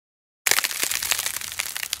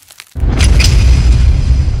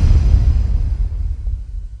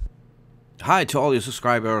Hi to all your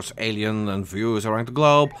subscribers, alien and viewers around the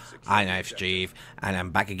globe. I'm icedchief and I'm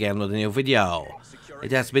back again with a new video.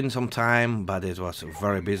 It has been some time, but it was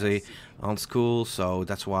very busy on school, so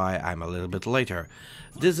that's why I'm a little bit later.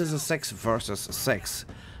 This is a 6 versus 6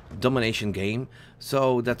 domination game,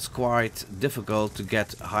 so that's quite difficult to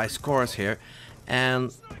get high scores here,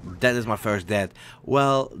 and that is my first death.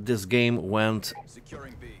 Well, this game went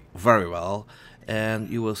very well, and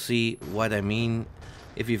you will see what I mean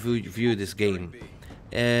if you view this game.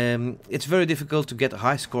 It's very difficult to get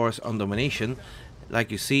high scores on domination.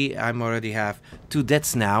 Like you see, I'm already have 2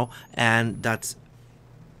 deaths now, and that's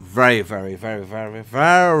very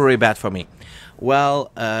bad for me.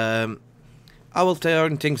 Well, I will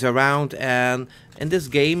turn things around, and in this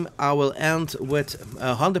game I will end with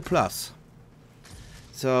 100 plus.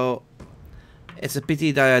 So it's a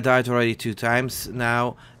pity that I died already 2 times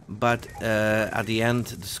now, but at the end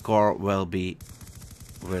the score will be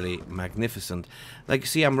really magnificent. Like you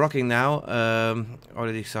see, I'm rocking now.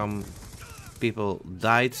 Already some people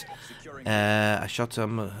died. I shot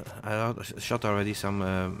some. I shot already some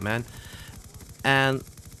men, and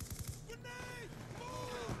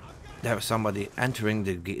there was somebody entering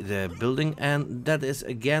the building, and that is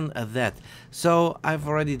again a death. So I've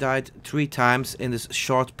already died 3 times in this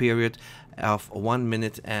short period of 1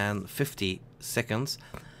 minute and 50 seconds.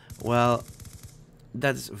 Well,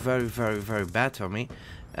 that is very bad for me,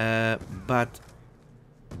 but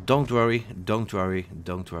don't worry.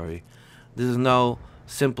 This is no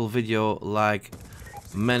simple video like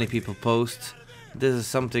many people post. This is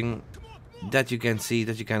something that you can see,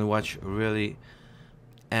 that you can watch really.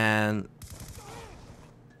 And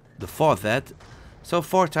the 4th death, so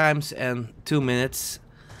 4 times in 2 minutes.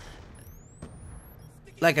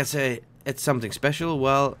 Like I say, it's something special.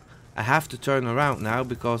 Well, I have to turn around now,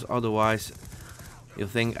 because otherwise you'll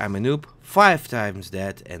think I'm a noob. 5 times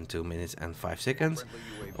dead in 2 minutes and 5 seconds.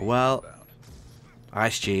 Well,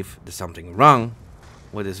 icedchief, there's something wrong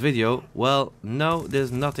with this video. Well, no,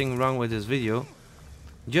 there's nothing wrong with this video.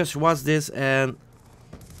 Just watch this and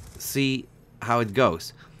see how it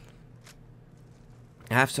goes.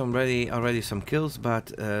 I have already some kills,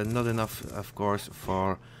 but not enough, of course,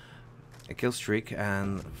 for a kill streak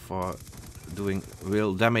and for doing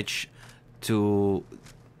real damage to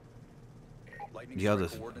the other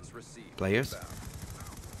players.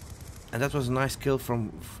 And that was a nice kill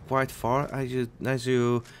from quite far.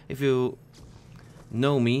 If you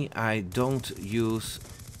know me, I don't use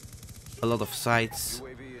a lot of sights.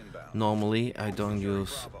 Normally, I don't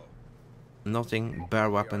use nothing, bare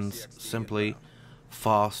weapons, simply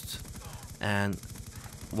fast and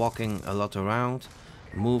walking a lot around,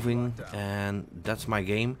 moving, and that's my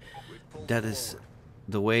game. That is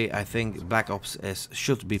the way I think Black Ops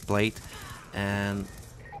should be played. And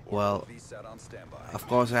well, of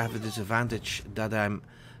course I have the disadvantage that I'm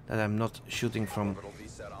not shooting from,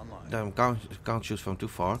 that I can't shoot from too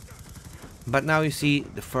far. But now you see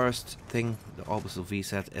the first thing, the orbital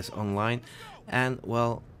VSAT is online, and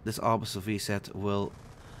well, this orbital VSAT will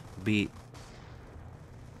be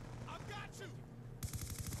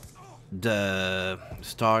the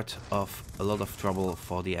start of a lot of trouble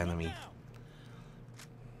for the enemy.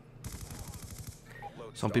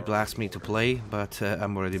 Some people ask me to play, but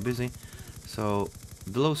I'm already busy. So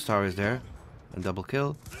the low star is there, a double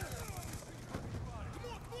kill.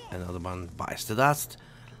 Another one bites the dust.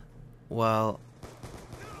 Well,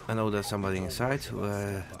 I know there's somebody inside.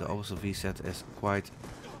 The orbital VSAT is quite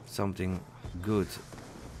something good.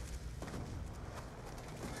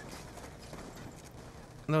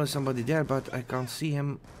 I know there's somebody there, but I can't see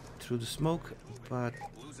him through the smoke. But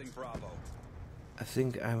I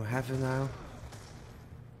think I have it now.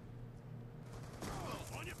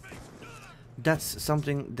 That's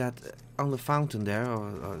something that on the fountain there,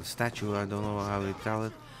 or the statue, I don't know how you call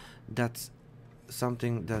it. That's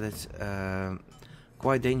something that is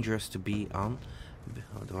quite dangerous to be on.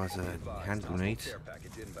 There was a hand grenade.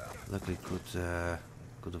 Luckily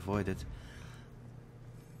could avoid it.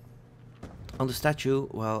 On the statue,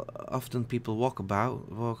 well, often people walk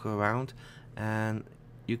around, and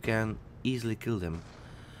you can easily kill them.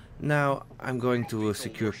 Now I'm going to a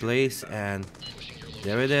secure place, and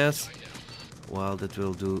there it is. Well, that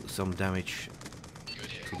will do some damage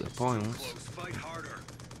to the opponents.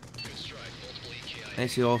 And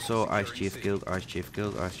see also icedchief killed, icedchief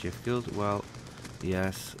killed, icedchief killed. Well,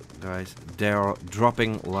 yes, guys, they're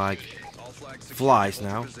dropping like flies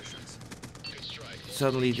now.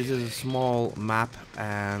 Suddenly, this is a small map,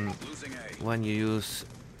 and when you use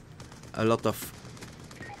a lot of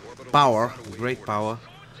power, great power,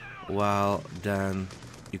 well, then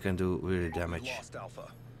you can do really damage.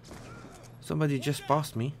 Somebody just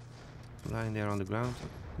passed me. lying there on the ground.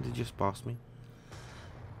 They just passed me.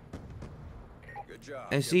 Good job.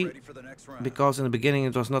 And Get see, ready for the next round. because in the beginning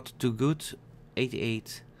it was not too good.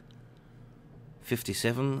 88-57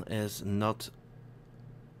 is not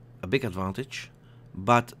a big advantage,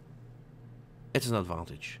 but it's an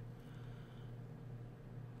advantage.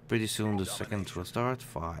 Pretty soon the second will start.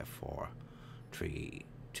 5, 4, 3,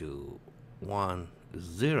 2, 1,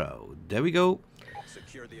 0. There we go.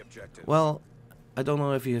 Secure the objectives. Well, I don't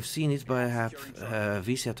know if you have seen it, but I have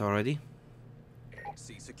VSET already.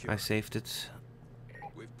 C secure. I saved it.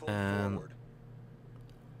 We've pulled and forward.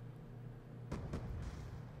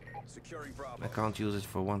 Securing Bravo. I can't use it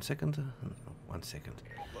for 1 second. 1 second.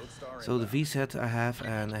 Lodestar So the inbound. VSET I have,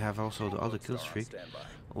 and I have also the other kill Lodestar on streak. standby.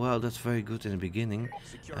 Well, that's very good in the beginning.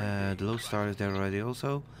 Securing The Lodestar is there already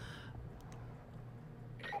also.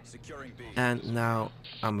 B. Securing B. And now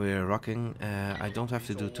I'm really rocking. I don't have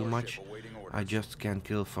to do Lethal too much. warship awaiting orders. I just can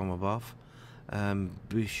kill from above.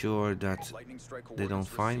 Be sure that Lightning strike they don't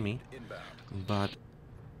coordinates find me. received. Inbound. But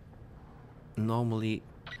normally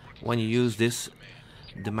when you use this,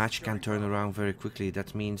 the match can turn around very quickly.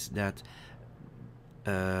 That means that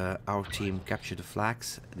our team capture the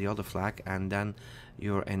flags, the other flag, and then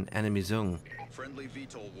you're in enemy zone. Friendly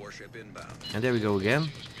VTOL warship inbound. And there we go again.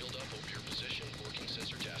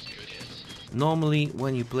 Normally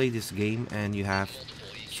when you play this game and you have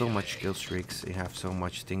so much kill streaks, you have so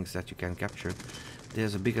much things that you can capture,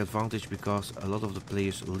 there's a big advantage because a lot of the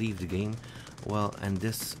players leave the game. Well, and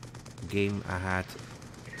this game I had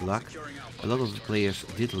luck. Securing Alpha. A lot of the players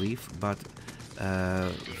did leave, but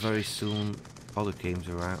very soon other came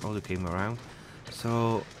around.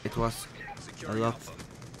 So it was a Securing lot Alpha.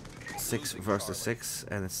 6 versus 6,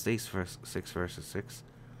 and it stays 6 versus 6.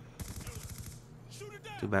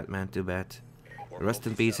 Too bad, man, too bad. Orbital Rest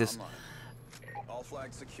in VSAT pieces. online. All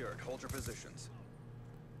flags secured. Hold your positions.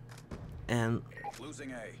 And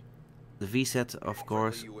Losing A. the VSET, of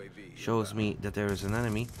course, Friendly UAV shows me that there is an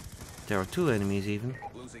enemy. There are 2 enemies even.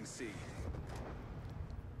 Losing C.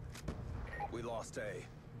 We lost A.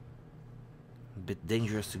 A bit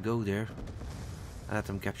dangerous to go there. I let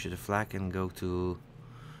them capture the flag and go to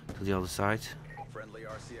the other side. Friendly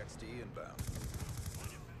RCXD inbound.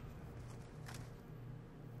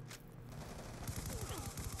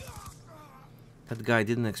 That guy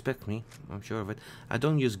didn't expect me, I'm sure of it. I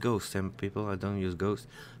don't use Ghost, people. I don't use Ghost.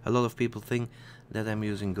 A lot of people think that I'm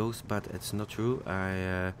using Ghost, but it's not true.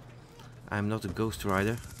 I'm not a Ghost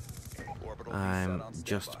Rider. Orbital I'm VSAT on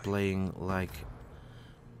just standby. playing like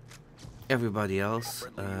everybody else.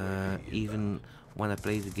 Even when I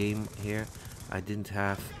played the game here, I didn't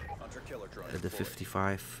have Hunter-killer drone the deployed.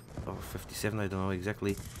 55 or 57, I don't know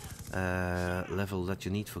exactly, level that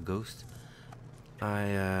you need for Ghost.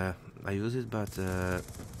 I use it, but Lodestar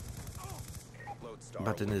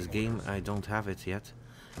in this awaiting game orders. I don't have it yet.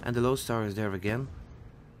 And the Lodestar is there again.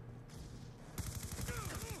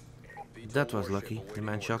 VTOL That was warship lucky. The awaiting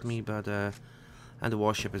man shot orders. me, but and the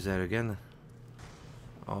warship is there again.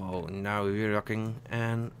 Oh, now we're rocking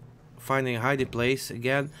and finding a hiding place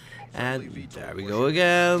again. And Friendly VTOL there we go warship.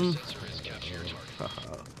 again.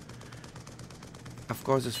 Of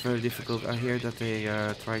course it's very difficult. I hear that they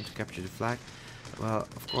are trying to capture the flag. Well,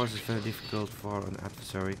 of course it's very difficult for an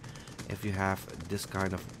adversary if you have this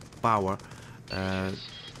kind of power. They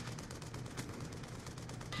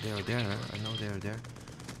are there, I know they are there.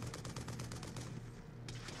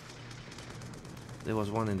 There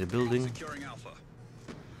was one in the building. Securing Alpha.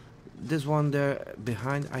 This one there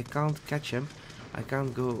behind, I can't catch him. I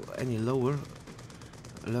can't go any lower.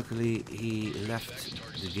 Luckily he left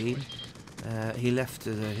the game. He left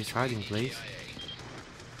his hiding place.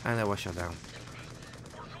 And I was shot down.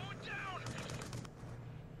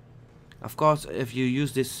 Of course, if you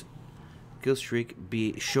use this kill streak,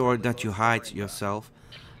 be sure that you hide yourself.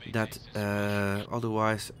 That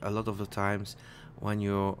otherwise, a lot of the times, when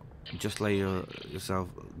you just lay yourself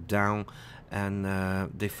down and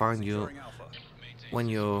they find you, Securing Alpha. when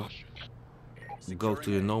you go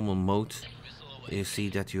to your normal mode, you see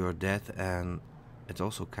that you are dead, and it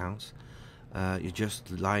also counts. You're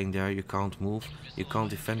just lying there, you can't move, you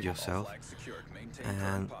can't defend yourself, Flag secured. Maintain and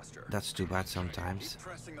current posture. that's too bad sometimes. Keep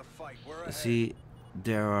pressing the fight. We're ahead. See,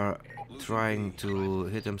 they are trying to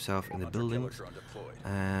hit themselves in the Hunter-killer buildings, drone deployed.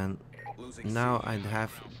 and Losing now C. I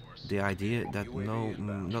have the idea that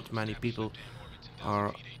not many people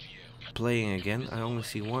are playing again. I only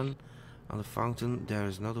see one on the fountain. There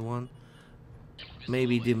is another one.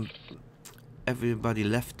 Maybe everybody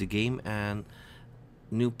left the game and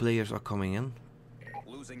new players are coming in.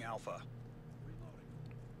 Losing Alpha.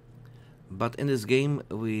 But in this game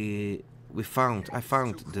I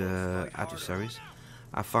found the adversaries,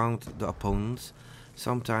 I found the opponents.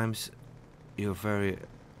 Sometimes you're very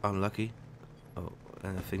unlucky. Oh,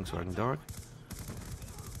 and things are in dark.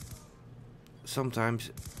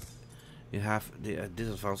 Sometimes you have the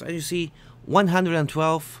disadvantage. And you see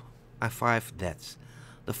 112 and 5 deaths.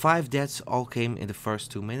 The 5 deaths all came in the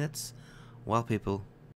first 2 minutes, while people